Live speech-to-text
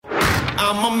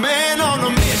I'm a man on a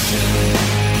mission.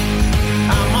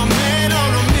 I'm a man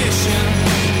on a mission.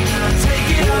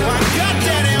 Take it up. I got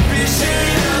that ambition.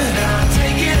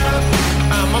 Take it up.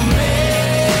 I'm a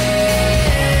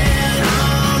man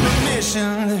on a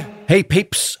mission. Hey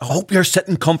peeps, I hope you're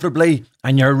sitting comfortably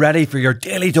and you're ready for your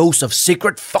daily dose of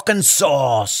secret fucking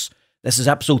sauce. This is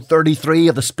episode 33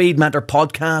 of the Speed Mentor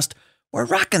podcast. We're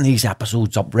racking these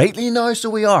episodes up rightly now, so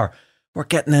we are. We're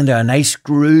getting into a nice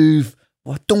groove.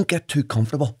 Well, don't get too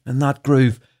comfortable in that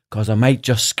groove, because I might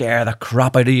just scare the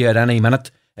crap out of you at any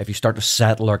minute if you start to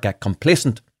settle or get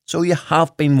complacent. So you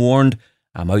have been warned.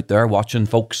 I'm out there watching,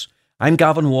 folks. I'm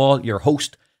Gavin Wall, your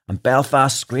host, and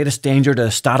Belfast's greatest danger to the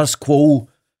status quo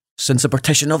since the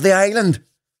partition of the island.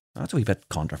 That's a wee bit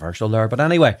controversial there, but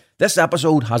anyway, this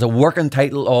episode has a working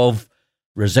title of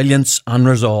Resilience and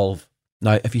Resolve.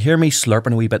 Now, if you hear me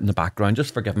slurping a wee bit in the background,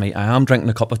 just forgive me. I am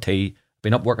drinking a cup of tea.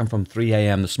 Been up working from 3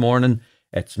 a.m. this morning.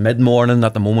 It's mid-morning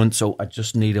at the moment, so I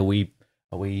just need a wee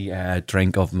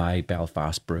drink of my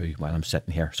Belfast brew while I'm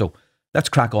sitting here. So let's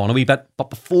crack on a wee bit. But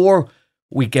before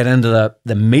we get into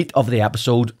the meat of the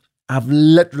episode, I've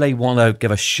literally want to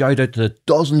give a shout out to the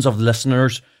dozens of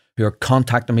listeners who are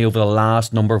contacting me over the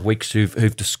last number of weeks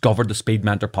who've discovered the Speed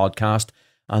Mentor podcast,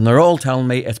 and they're all telling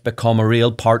me it's become a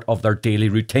real part of their daily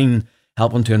routine,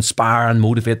 helping to inspire and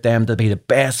motivate them to be the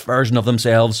best version of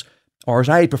themselves, or as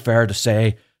I prefer to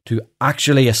say, to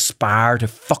actually aspire to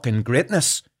fucking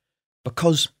greatness.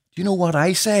 Because, do you know what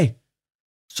I say?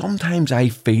 Sometimes I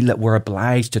feel that we're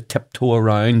obliged to tiptoe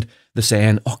around the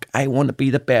saying, oh, I want to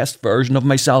be the best version of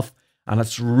myself, and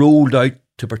it's rolled out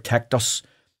to protect us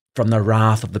from the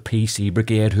wrath of the PC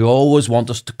brigade, who always want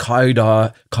us to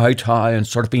kowtow and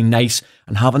sort of be nice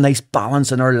and have a nice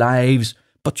balance in our lives.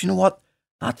 But you know what?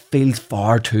 That feels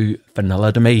far too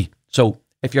vanilla to me. So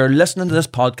if you're listening to this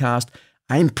podcast,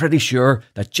 I'm pretty sure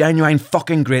that genuine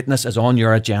fucking greatness is on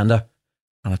your agenda,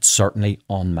 and it's certainly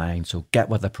on mine. So get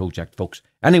with the project, folks.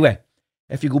 Anyway,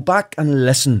 if you go back and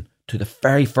listen to the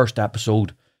very first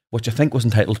episode, which I think was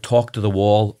entitled Talk to the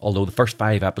Wall, although the first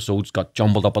 5 episodes got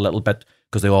jumbled up a little bit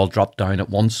because they all dropped down at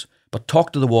once. But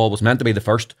Talk to the Wall was meant to be the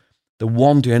first, the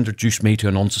one to introduce me to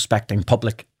an unsuspecting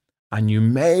public. And you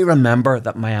may remember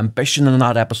that my ambition in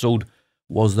that episode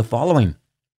was the following.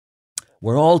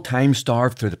 We're all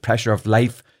time-starved through the pressure of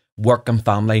life, work and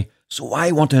family, so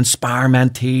I want to inspire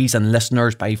mentees and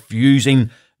listeners by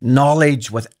fusing knowledge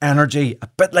with energy, a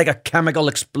bit like a chemical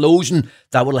explosion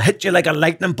that will hit you like a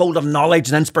lightning bolt of knowledge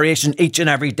and inspiration each and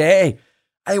every day.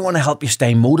 I want to help you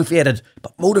stay motivated,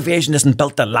 but motivation isn't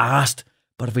built to last.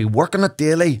 But if we work on it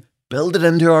daily, build it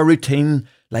into our routine,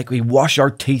 like we wash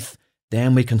our teeth,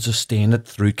 then we can sustain it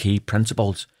through key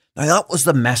principles. Now that was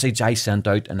the message I sent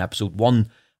out in episode 1,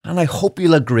 and I hope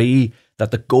you'll agree that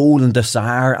the goal and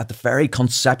desire at the very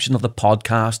conception of the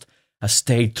podcast has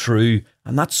stayed true,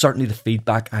 and that's certainly the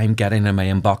feedback I'm getting in my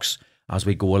inbox as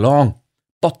we go along.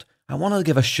 But I want to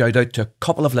give a shout out to a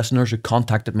couple of listeners who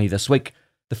contacted me this week.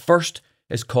 The first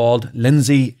is called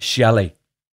Lindsay Shelley.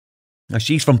 Now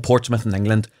she's from Portsmouth in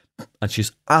England, and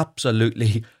she's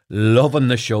absolutely loving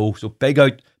the show. So big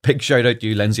shout out to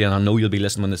you, Lindsay, and I know you'll be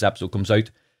listening when this episode comes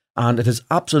out. And it has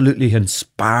absolutely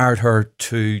inspired her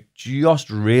to just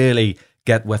really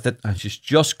get with it, and she's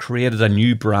just created a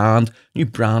new brand. New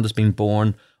brand has been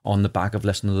born on the back of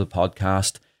listening to the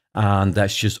podcast,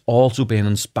 and she's also been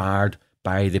inspired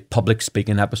by the public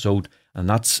speaking episode, and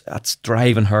that's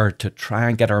driving her to try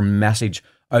and get her message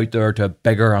out there to a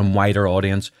bigger and wider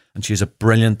audience. And she's a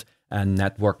brilliant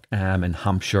network in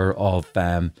Hampshire of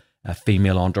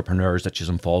female entrepreneurs that she's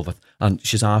involved with, and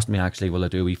she's asked me actually, will I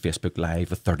do a wee Facebook Live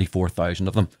with 34,000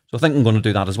 of them? So I think I'm going to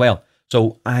do that as well.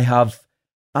 So I have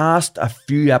asked a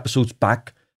few episodes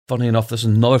back, funny enough, this is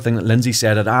another thing that Lindsay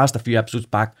said, I'd asked a few episodes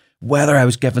back whether I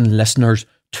was giving listeners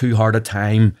too hard a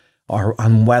time,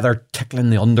 and whether tickling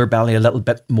the underbelly a little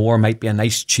bit more might be a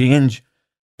nice change.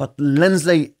 But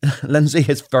Lindsay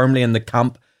is firmly in the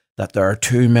camp that there are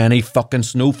too many fucking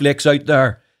snowflakes out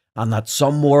there, and that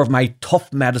some more of my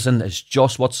tough medicine is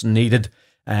just what's needed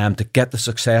to get the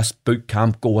success boot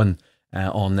camp going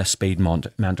on this Speed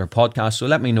Mentor podcast. So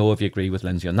let me know if you agree with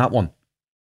Lindsay on that one.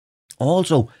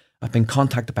 Also, I've been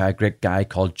contacted by a great guy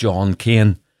called John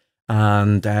Kane,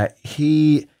 and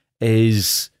he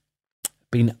is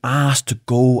being asked to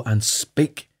go and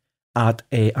speak at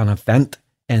an event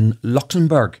in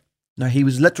Luxembourg. Now, he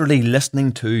was literally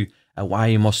listening to a Why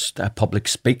You Must Public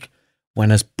Speak when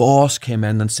his boss came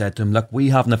in and said to him, look, we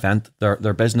have an event.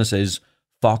 Their business is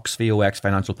Fox, VOX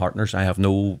Financial Partners. I have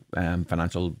no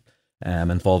financial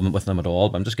involvement with them at all,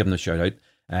 but I'm just giving a shout out.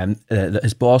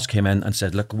 His boss came in and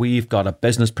said, look, we've got a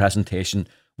business presentation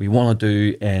we want to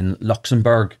do in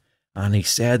Luxembourg, And he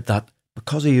said that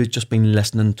because he had just been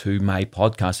listening to my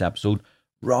podcast episode,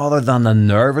 rather than the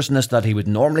nervousness that he would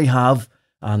normally have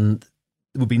and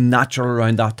it would be natural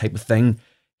around that type of thing,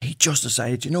 he just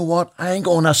decided, you know what, I ain't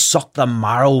going to suck the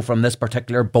marrow from this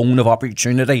particular bone of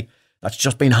opportunity that's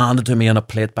just been handed to me on a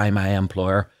plate by my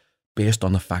employer based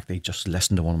on the fact that he just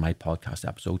listened to one of my podcast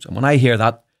episodes. And when I hear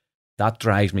that, that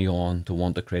drives me on to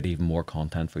want to create even more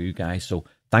content for you guys. So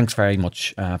thanks very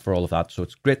much for all of that. So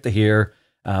it's great to hear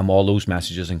all those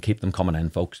messages and keep them coming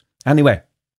in, folks. Anyway,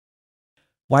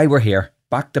 while we're here,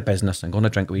 back to business. I'm going to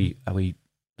drink a wee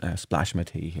splash of my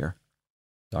tea here.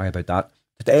 Sorry about that.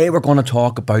 Today we're going to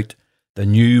talk about the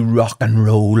new rock and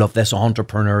roll of this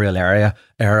entrepreneurial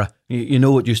era. You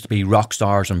know, it used to be rock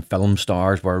stars and film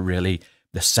stars were really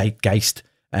the zeitgeist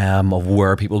of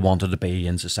where people wanted to be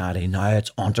in society. Now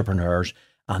it's entrepreneurs,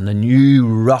 and the new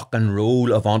rock and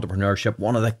roll of entrepreneurship,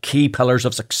 one of the key pillars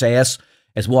of success,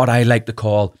 is what I like to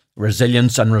call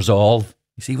resilience and resolve.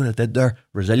 You see what I did there?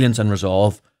 Resilience and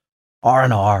resolve.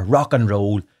 R&R, rock and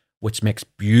roll, which makes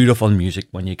beautiful music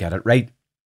when you get it right.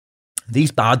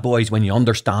 These bad boys, when you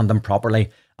understand them properly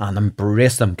and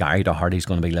embrace them, Gary Doherty's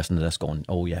going to be listening to this going,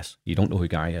 oh yes, you don't know who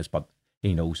Gary is, but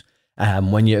he knows.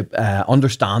 When you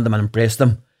understand them and embrace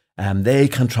them, they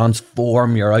can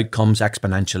transform your outcomes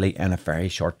exponentially in a very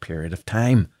short period of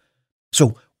time.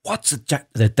 So what's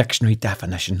the dictionary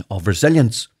definition of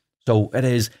resilience? So it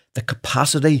is the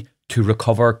capacity to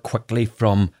recover quickly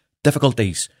from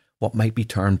difficulties, what might be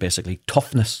termed basically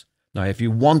toughness. Now, if you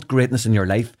want greatness in your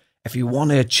life, if you want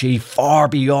to achieve far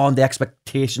beyond the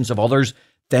expectations of others,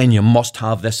 then you must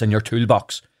have this in your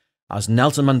toolbox. As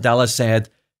Nelson Mandela said,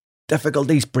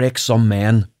 difficulties break some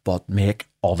men, but make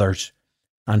others.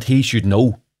 And he should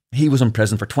know. He was in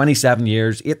prison for 27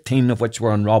 years, 18 of which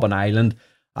were on Robben Island,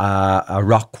 a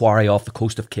rock quarry off the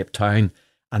coast of Cape Town,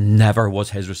 and never was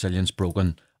his resilience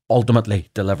broken, ultimately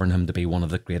delivering him to be one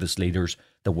of the greatest leaders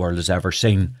the world has ever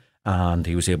seen. And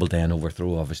he was able to then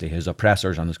overthrow, obviously, his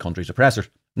oppressors and his country's oppressors.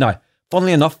 Now,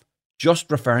 funnily enough,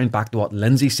 just referring back to what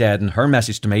Lindsay said in her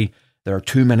message to me, there are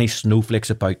too many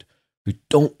snowflakes about who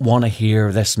don't want to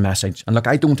hear this message. And look,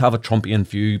 I don't have a Trumpian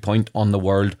viewpoint on the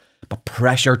world, but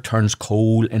pressure turns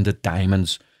coal into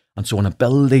diamonds. And so an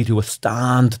ability to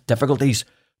withstand difficulties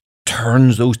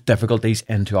turns those difficulties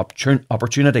into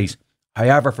opportunities.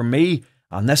 However, for me,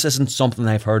 and this isn't something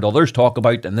I've heard others talk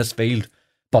about in this field,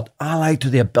 but allied to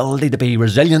the ability to be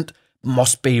resilient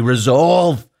must be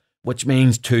resolve, which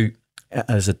means to,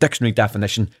 as a dictionary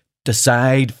definition,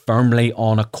 decide firmly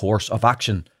on a course of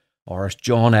action. Or as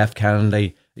John F.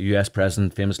 Kennedy, the US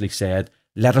president, famously said,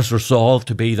 let us resolve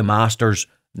to be the masters,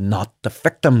 not the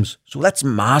victims. So let's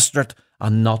master it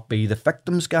and not be the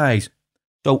victims, guys.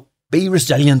 So be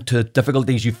resilient to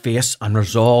difficulties you face and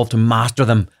resolve to master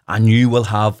them, and you will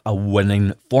have a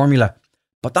winning formula.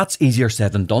 But that's easier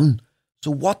said than done. So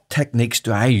what techniques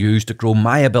do I use to grow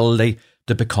my ability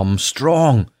to become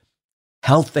strong,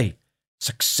 healthy,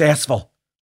 successful?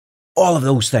 All of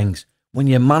those things. When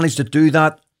you manage to do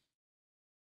that,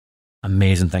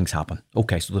 amazing things happen.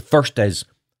 Okay, so the first is,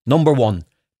 number one,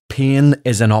 pain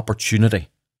is an opportunity.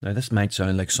 Now, this might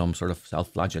sound like some sort of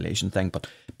self-flagellation thing, but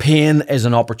pain is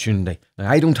an opportunity. Now,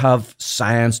 I don't have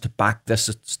science to back this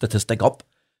statistic up,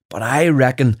 but I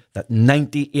reckon that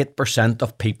 98%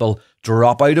 of people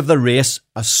drop out of the race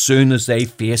as soon as they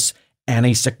face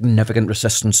any significant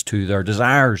resistance to their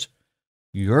desires.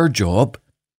 Your job,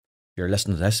 if you're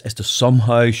listening to this, is to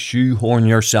somehow shoehorn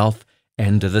yourself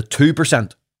into the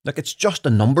 2%. Look, it's just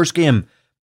a numbers game.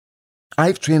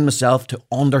 I've trained myself to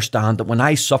understand that when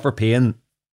I suffer pain,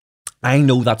 I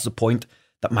know that's the point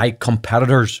that my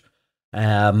competitors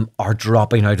are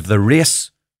dropping out of the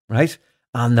race, right?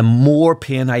 And the more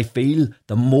pain I feel,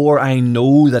 the more I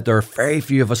know that there are very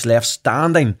few of us left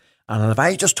standing. And if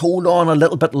I just hold on a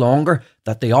little bit longer,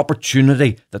 that the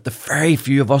opportunity that the very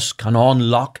few of us can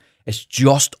unlock is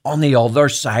just on the other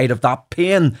side of that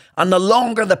pain. And the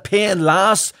longer the pain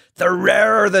lasts, the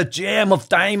rarer the gem of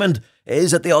diamond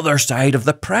is at the other side of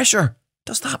the pressure.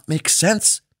 Does that make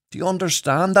sense? Do you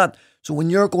understand that? So when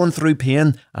you're going through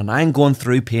pain and I'm going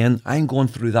through pain, I'm going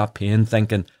through that pain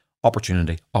thinking,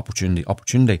 opportunity, opportunity,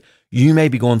 opportunity. You may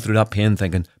be going through that pain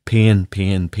thinking, pain,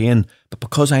 pain, pain. But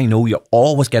because I know you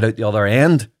always get out the other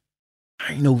end,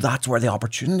 I know that's where the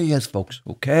opportunity is, folks.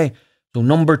 Okay? So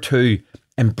number two,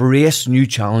 embrace new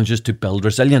challenges to build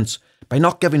resilience. By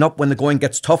not giving up when the going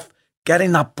gets tough,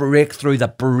 getting that breakthrough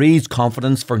that breeds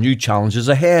confidence for new challenges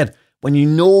ahead. When you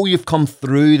know you've come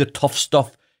through the tough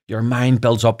stuff, your mind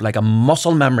builds up like a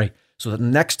muscle memory so that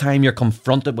next time you're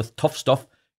confronted with tough stuff,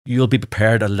 you'll be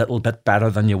prepared a little bit better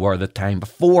than you were the time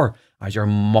before, as your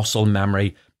muscle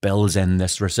memory builds in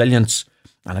this resilience,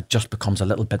 and it just becomes a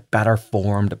little bit better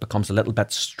formed. It becomes a little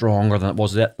bit stronger than it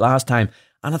was last time.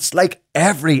 And it's like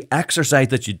every exercise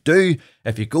that you do,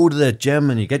 if you go to the gym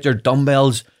and you get your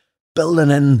dumbbells,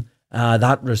 building in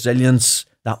that resilience,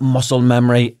 that muscle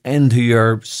memory into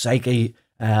your psyche.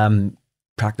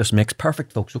 Practice makes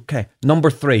perfect, folks. Okay.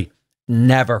 Number 3,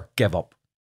 never give up.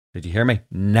 Did you hear me?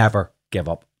 Never give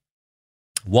up.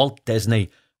 Walt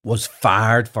Disney was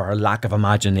fired for a lack of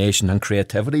imagination and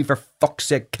creativity. For fuck's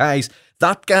sake, guys.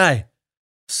 That guy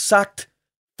sacked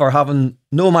for having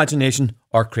no imagination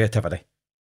or creativity.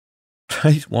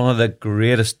 Right? One of the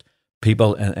greatest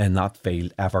people in that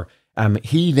field ever.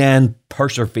 He then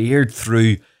persevered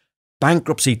through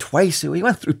bankruptcy twice. He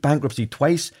went through bankruptcy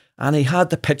twice, and he had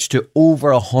to pitch to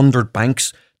over 100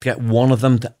 banks to get one of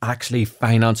them to actually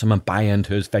finance him and buy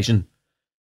into his vision.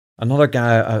 Another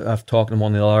guy I've talked in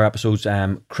one of the other episodes,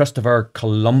 Christopher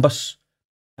Columbus.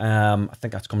 I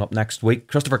think that's coming up next week.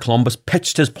 Christopher Columbus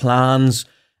pitched his plans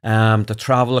to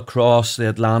travel across the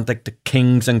Atlantic to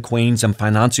kings and queens and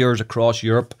financiers across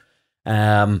Europe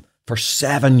for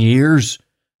 7 years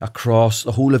across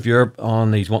the whole of Europe.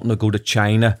 He's wanting to go to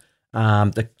China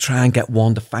to try and get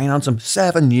one to finance him.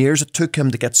 7 years it took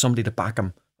him to get somebody to back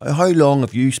him. How long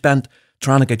have you spent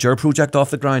trying to get your project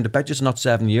off the ground? I bet you it's not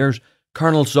 7 years.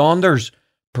 Colonel Saunders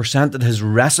presented his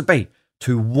recipe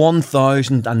to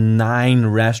 1,009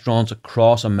 restaurants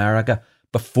across America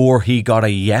before he got a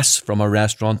yes from a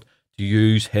restaurant to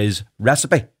use his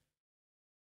recipe.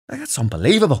 That's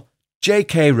unbelievable.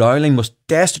 J.K. Rowling was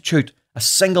destitute, a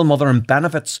single mother in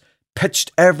benefits,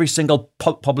 pitched every single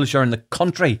publisher in the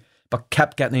country, but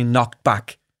kept getting knocked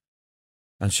back.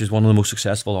 And she's one of the most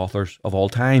successful authors of all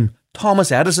time.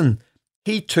 Thomas Edison,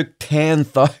 he took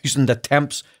 10,000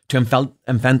 attempts to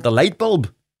invent the light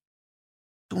bulb.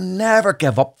 So never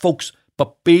give up, folks,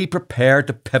 but be prepared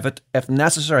to pivot if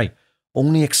necessary.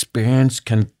 Only experience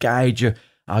can guide you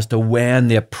as to when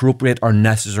the appropriate or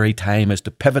necessary time is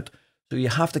to pivot. So you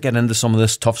have to get into some of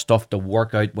this tough stuff to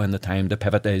work out when the time to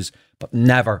pivot is, but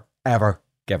never, ever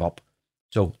give up.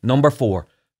 So number 4,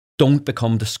 don't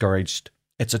become discouraged.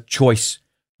 It's a choice.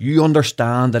 You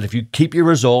understand that if you keep your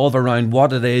resolve around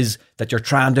what it is that you're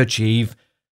trying to achieve,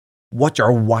 what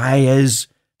your why is,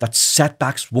 that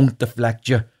setbacks won't deflect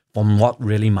you from what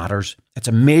really matters. It's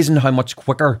amazing how much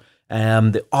quicker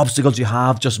the obstacles you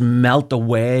have just melt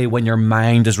away when your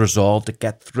mind is resolved to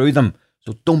get through them.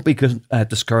 So don't be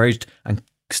discouraged and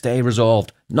stay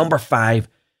resolved. Number 5,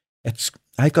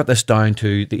 I got this down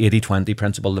to the 80-20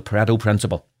 principle, the Pareto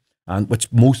principle, and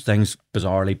which most things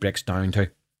bizarrely breaks down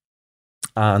to.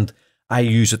 And I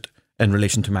use it in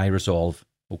relation to my resolve.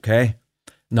 Okay?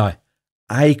 Now,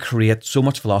 I create so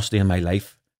much velocity in my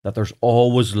life that there's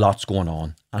always lots going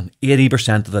on. And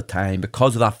 80% of the time,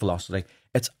 because of that velocity,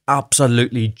 it's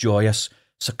absolutely joyous.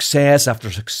 Success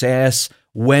after success,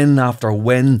 win after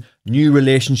win, new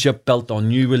relationship built on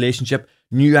new relationship,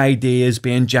 new ideas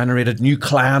being generated, new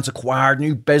clients acquired,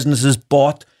 new businesses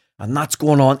bought. And that's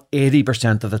going on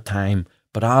 80% of the time.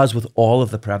 But as with all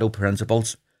of the Pareto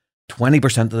principles,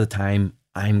 20% of the time,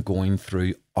 I'm going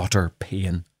through utter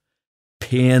pain.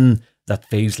 Pain that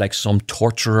feels like some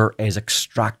torturer is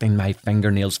extracting my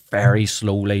fingernails very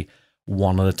slowly,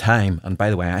 one at a time. And by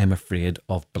the way, I'm afraid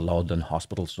of blood in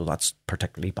hospital, so that's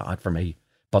particularly bad for me.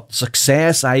 But the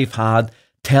success I've had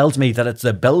tells me that it's the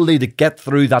ability to get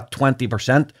through that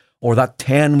 20% or that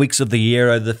 10 weeks of the year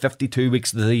out of the 52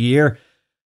 weeks of the year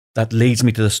that leads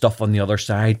me to the stuff on the other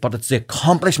side. But it's the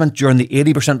accomplishment during the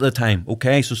 80% of the time,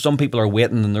 okay? So some people are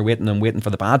waiting and they're waiting and waiting for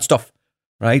the bad stuff,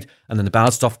 right? And then the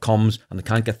bad stuff comes and they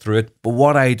can't get through it. But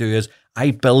what I do is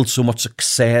I build so much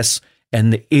success in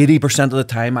the 80% of the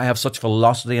time. I have such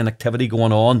velocity and activity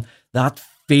going on that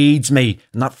feeds me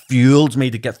and that fuels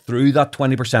me to get through that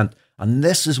 20%. And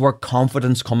this is where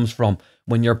confidence comes from.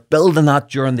 When you're building that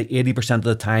during the 80% of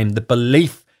the time, the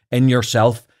belief in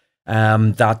yourself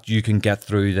that you can get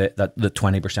through the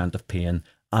 20% of pain.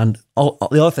 And the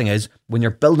other thing is, when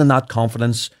you're building that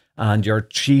confidence and you're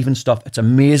achieving stuff, it's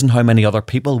amazing how many other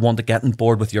people want to get on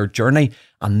board with your journey,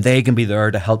 and they can be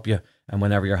there to help you and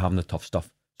whenever you're having the tough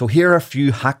stuff. So here are a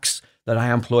few hacks that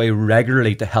I employ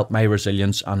regularly to help my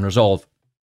resilience and resolve.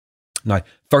 Now,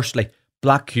 firstly,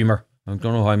 black humour. I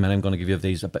don't know how many I'm going to give you of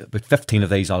these, about 15 of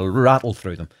these. I'll rattle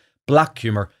through them. Black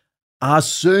humour.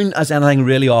 As soon as anything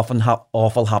really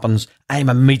awful happens, I'm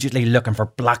immediately looking for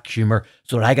black humour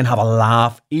so that I can have a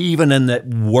laugh, even in the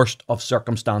worst of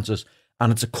circumstances.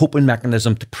 and it's a coping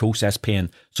mechanism to process pain.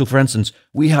 So, for instance,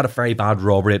 we had a very bad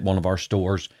robbery at one of our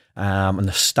stores, and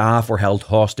the staff were held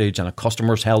hostage, and the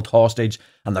customers held hostage,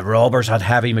 and the robbers had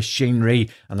heavy machinery,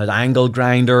 and the angle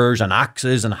grinders, and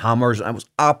axes, and hammers, and it was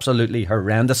absolutely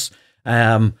horrendous.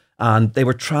 And they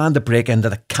were trying to break into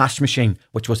the cash machine,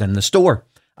 which was in the store.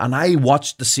 And I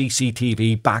watched the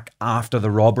CCTV back after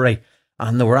the robbery,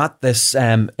 and they were at this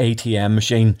ATM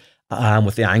machine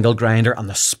with the angle grinder, and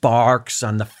the sparks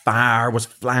and the fire was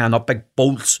flying up. Big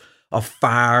bolts of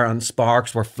fire and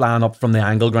sparks were flying up from the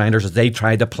angle grinders as they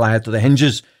tried to apply it to the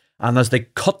hinges. And as they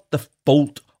cut the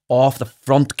bolt off the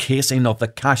front casing of the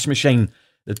cash machine,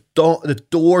 the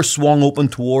door swung open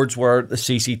towards where the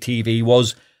CCTV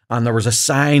was, and there was a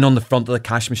sign on the front of the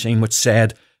cash machine which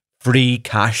said, "Free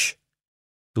cash."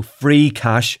 So free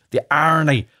cash, the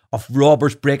irony of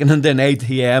robbers breaking into an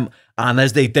ATM, and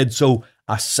as they did so,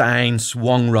 a sign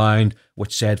swung round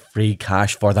which said "Free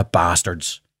cash for the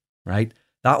bastards." Right?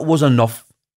 That was enough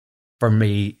for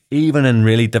me, even in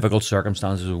really difficult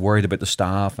circumstances, I was worried about the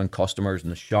staff and customers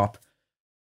in the shop.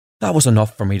 That was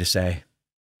enough for me to say,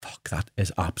 fuck, that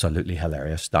is absolutely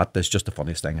hilarious. That is just the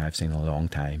funniest thing I've seen in a long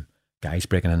time. Guys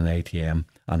breaking in an ATM,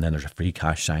 and then there's a free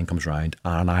cash sign comes round,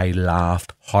 and I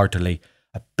laughed heartily,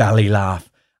 a belly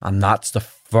laugh, and that's the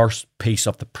first piece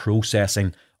of the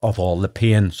processing of all the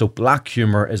pain. So black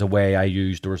humour is a way I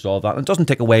use to resolve that. And it doesn't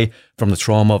take away from the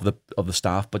trauma of the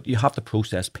staff, but you have to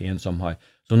process pain somehow.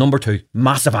 So number 2,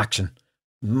 massive action.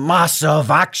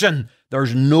 Massive action.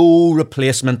 There's no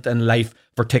replacement in life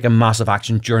for taking massive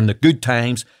action during the good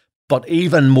times, but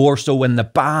even more so in the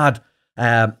bad.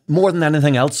 More than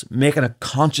anything else, making a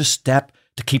conscious step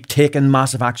to keep taking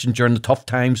massive action during the tough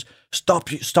times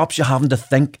stops you having to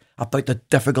think about the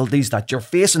difficulties that you're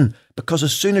facing, because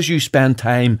as soon as you spend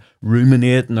time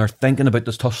ruminating or thinking about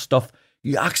this tough stuff,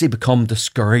 you actually become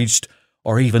discouraged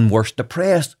or even worse,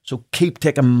 depressed. So keep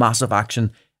taking massive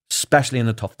action, especially in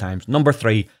the tough times. Number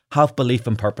 3, have belief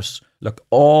and purpose. Look,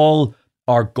 all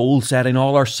our goal setting,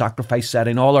 all our sacrifice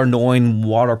setting, all our knowing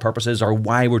what our purpose is or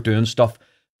why we're doing stuff,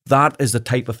 that is the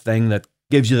type of thing that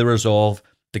gives you the resolve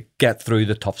to get through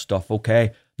the tough stuff,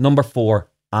 okay? Number 4,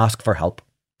 ask for help.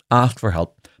 Ask for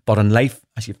help. But in life,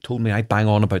 as you've told me, I bang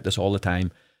on about this all the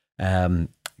time.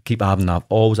 Keep adding that.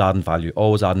 Always adding value.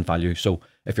 Always adding value. So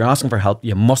if you're asking for help,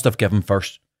 you must have given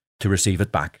first to receive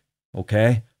it back,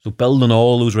 okay? So build on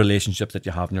all those relationships that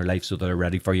you have in your life so that they're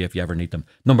ready for you if you ever need them.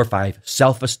 Number 5,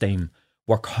 self-esteem.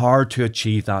 Work hard to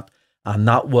achieve that, and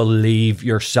that will leave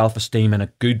your self-esteem in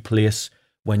a good place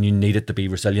when you need it to be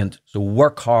resilient. So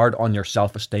work hard on your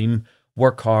self-esteem,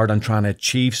 work hard on trying to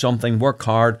achieve something, work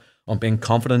hard on being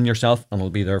confident in yourself, and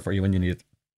it'll be there for you when you need it.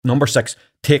 Number 6,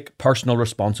 take personal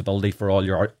responsibility for all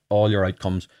your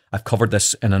outcomes. I've covered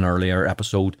this in an earlier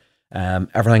episode.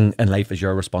 Everything in life is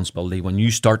your responsibility. When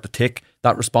you start to take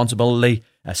that responsibility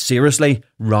seriously,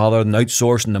 rather than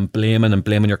outsourcing and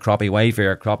blaming your crappy wife or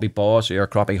your crappy boss or your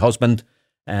crappy husband,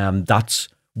 that's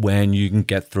when you can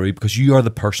get through, because you are the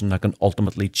person that can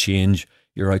ultimately change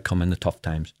your outcome in the tough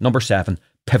times. Number 7,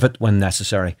 pivot when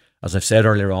necessary. As I've said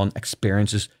earlier on,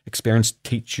 experience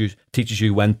teaches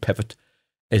you when pivot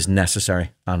is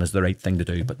necessary and is the right thing to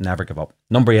do, but never give up.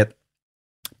 Number 8,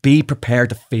 be prepared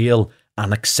to fail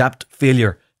and accept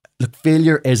failure. Look,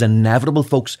 failure is inevitable,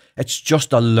 folks. It's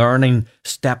just a learning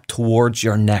step towards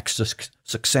your next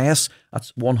success.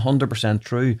 That's 100%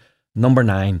 true. Number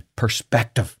 9,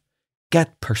 perspective.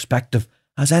 Get perspective.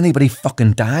 Has anybody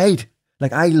fucking died?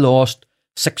 Like, I lost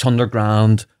 600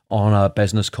 grand on a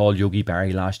business called Yogi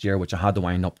Berry last year, which I had to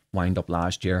wind up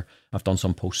last year. I've done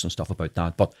some posts and stuff about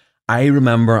that. But I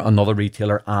remember another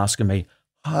retailer asking me,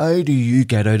 how do you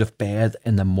get out of bed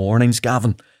in the mornings,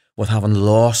 Gavin, with having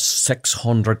lost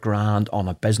 600 grand on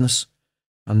a business?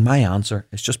 And my answer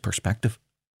is just perspective.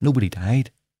 Nobody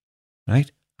died,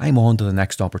 right? I'm on to the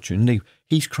next opportunity.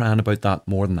 He's crying about that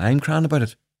more than I'm crying about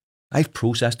it. I've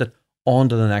processed it. On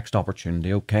to the next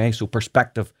opportunity, okay? So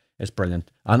perspective is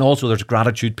brilliant. And also there's a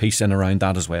gratitude piece in around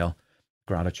that as well.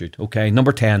 Gratitude, okay?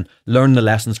 Number 10, learn the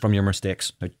lessons from your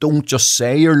mistakes. Now, don't just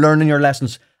say you're learning your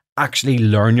lessons. Actually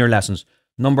learn your lessons.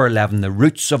 Number 11, the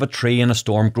roots of a tree in a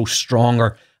storm grow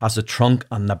stronger as the trunk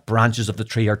and the branches of the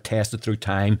tree are tested through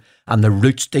time, and the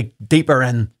roots dig deeper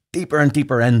and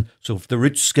deeper in. So if the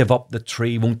roots give up, the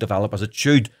tree won't develop as it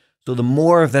should. So the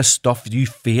more of this stuff you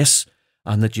face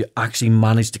and that you actually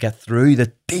manage to get through,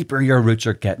 the deeper your roots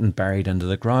are getting buried into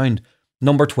the ground.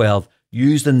 Number 12,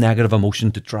 use the negative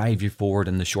emotion to drive you forward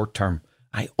in the short term.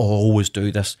 I always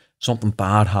do this. Something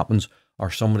bad happens, or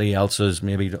somebody else has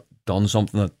maybe done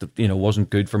something that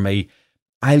wasn't good for me.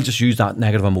 I'll just use that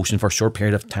negative emotion for a short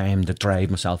period of time to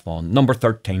drive myself on. Number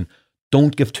 13,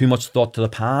 Don't give too much thought to the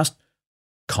past.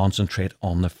 Concentrate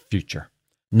on the future.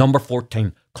 Number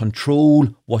 14,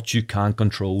 control what you can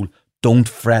control. Don't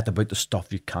fret about the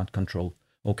stuff you can't control.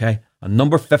 Okay? And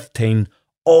number 15,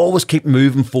 always keep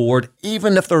moving forward,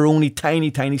 even if they're only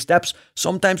tiny, tiny steps.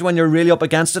 Sometimes when you're really up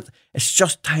against it, it's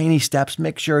just tiny steps.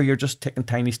 Make sure you're just taking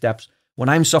tiny steps. When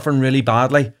I'm suffering really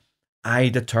badly, I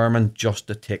determine just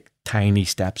to take tiny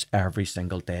steps every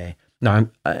single day. Now,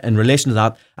 in relation to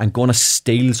that, I'm going to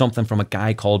steal something from a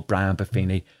guy called Brian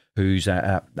Buffini, who's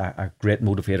a great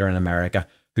motivator in America,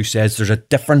 who says there's a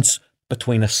difference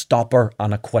between a stopper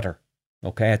and a quitter.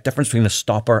 Okay, a difference between a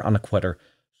stopper and a quitter.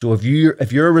 So if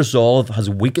your resolve has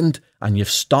weakened and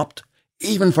you've stopped,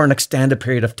 even for an extended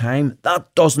period of time,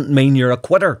 that doesn't mean you're a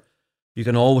quitter. You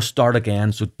can always start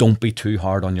again, so don't be too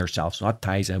hard on yourself. So that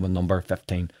ties in with number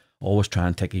 15. Always try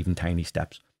and take even tiny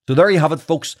steps. So there you have it,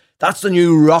 folks. That's the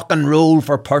new rock and roll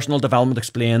for personal development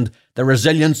explained. The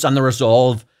resilience and the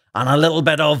resolve, and a little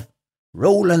bit of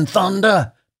rolling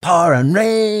thunder, pouring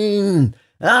rain.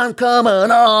 I'm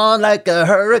coming on like a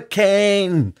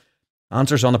hurricane.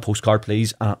 Answers on a postcard,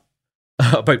 please.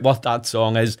 About what that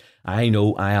song is. I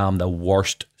know I am the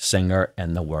worst singer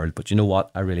in the world, but you know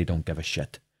what? I really don't give a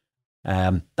shit.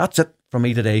 That's it from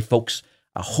me today, folks.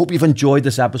 I hope you've enjoyed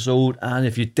this episode, and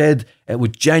if you did, it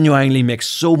would genuinely make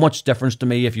so much difference to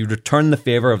me if you return the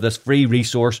favour of this free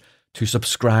resource to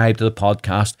subscribe to the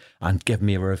podcast and give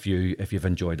me a review if you've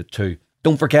enjoyed it too.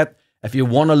 Don't forget, if you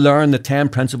want to learn the 10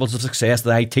 principles of success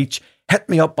that I teach, hit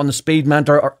me up on the Speed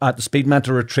Mentor or at the Speed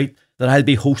Mentor retreat that I'll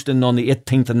be hosting on the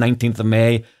 18th and 19th of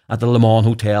May at the Le Mans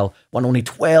Hotel, when only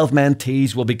 12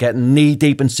 mentees will be getting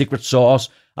knee-deep in secret sauce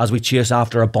as we chase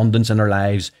after abundance in our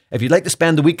lives. If you'd like to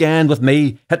spend the weekend with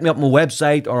me, hit me up on my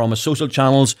website or on my social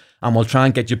channels, and we'll try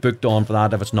and get you booked on for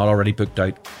that if it's not already booked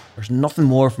out. There's nothing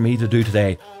more for me to do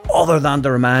today other than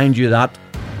to remind you that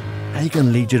I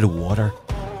can lead you to water,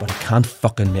 but I can't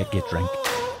fucking make you drink.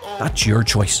 That's your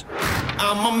choice.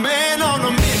 I'm a man on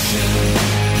a mission.